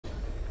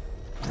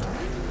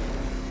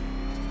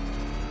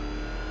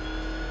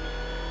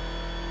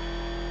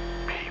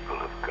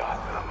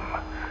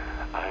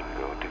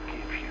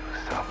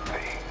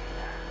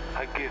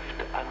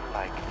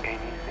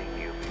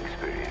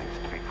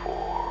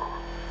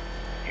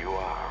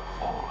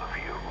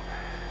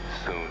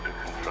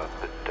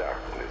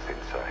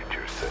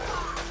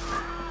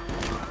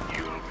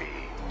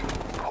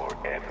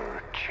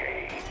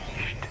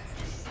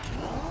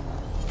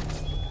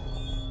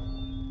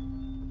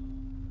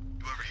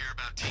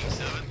hear about Team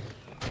 7?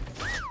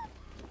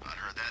 Not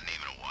heard that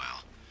name in a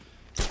while.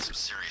 Some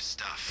serious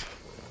stuff.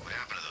 What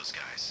happened to those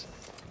guys?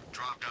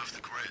 Dropped off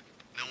the grid.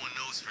 No one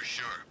knows for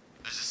sure.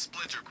 There's a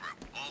splinter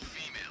group, all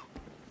female.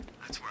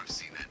 That's where I've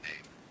seen that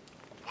name.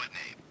 What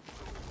name?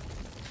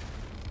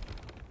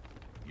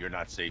 You're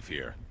not safe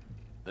here.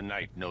 The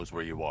Knight knows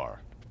where you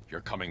are.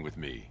 You're coming with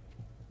me.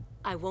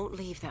 I won't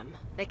leave them.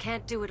 They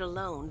can't do it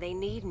alone. They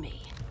need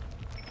me.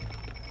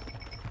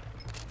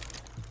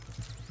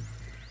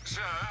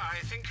 Sir, I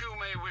think you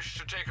may wish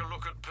to take a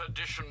look at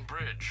Perdition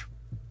Bridge.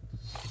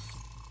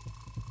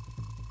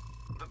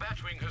 The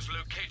Batwing has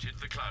located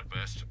the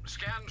cloudburst.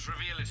 Scans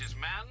reveal it is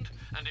manned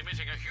and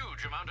emitting a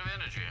huge amount of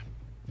energy.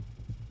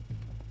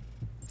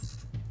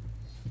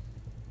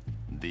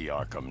 The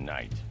Arkham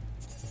Knight.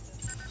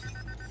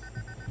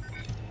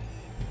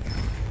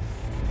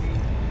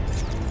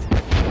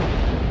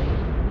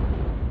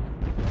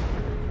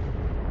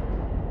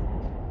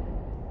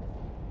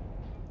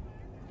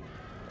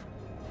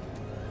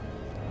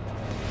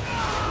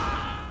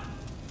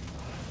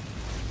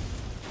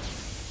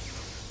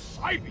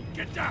 Ivy,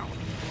 get down!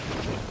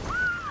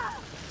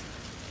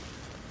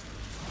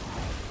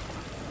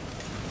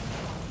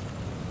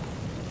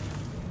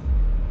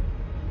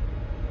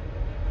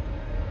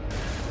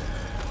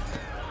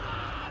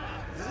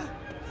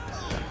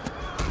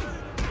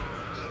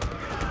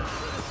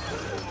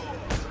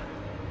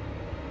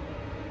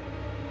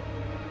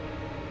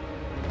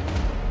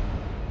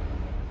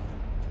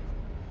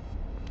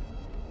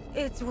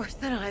 It's worse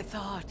than I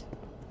thought.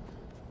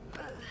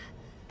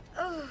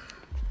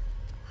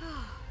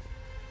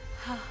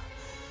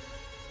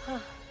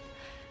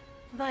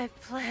 My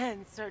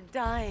plants are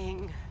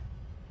dying.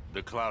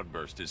 The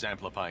cloudburst is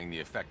amplifying the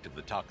effect of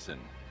the toxin.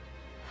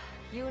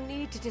 You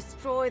need to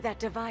destroy that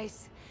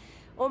device,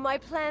 or my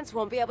plants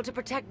won't be able to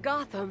protect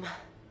Gotham.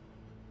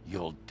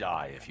 You'll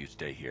die if you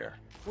stay here.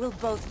 We'll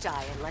both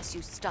die unless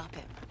you stop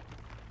him.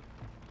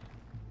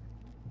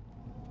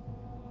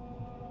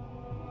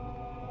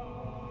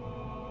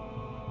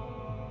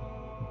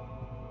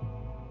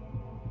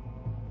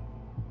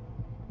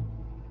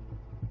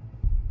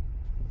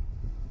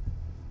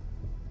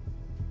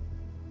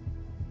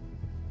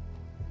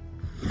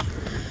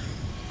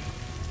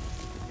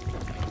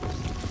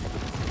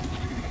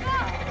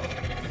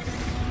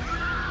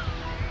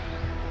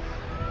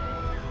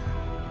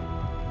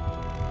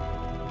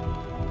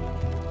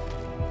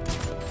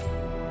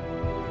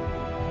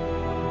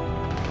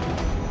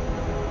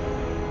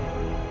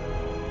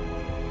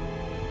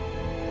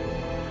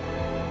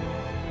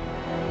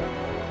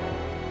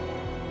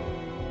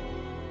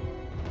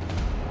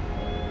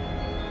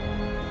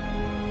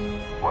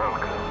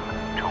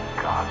 Welcome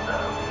to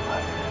Gotham,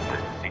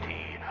 the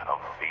city of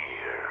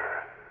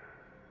fear.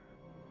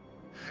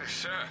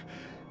 Sir,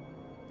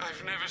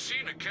 I've never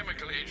seen a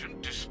chemical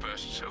agent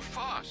dispersed so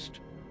fast.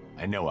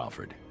 I know,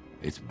 Alfred.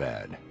 It's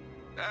bad.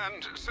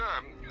 And, sir,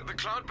 the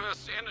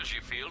cloudburst's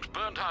energy field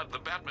burned out the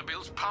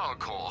Batmobile's power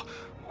core.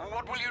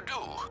 What will you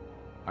do?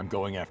 I'm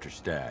going after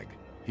Stag.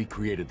 He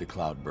created the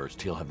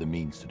cloudburst. He'll have the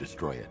means to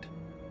destroy it.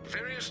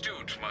 Very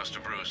astute,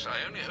 Master Bruce.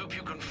 I only hope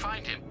you can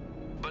find him.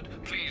 But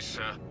please,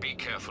 sir, be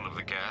careful of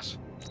the gas.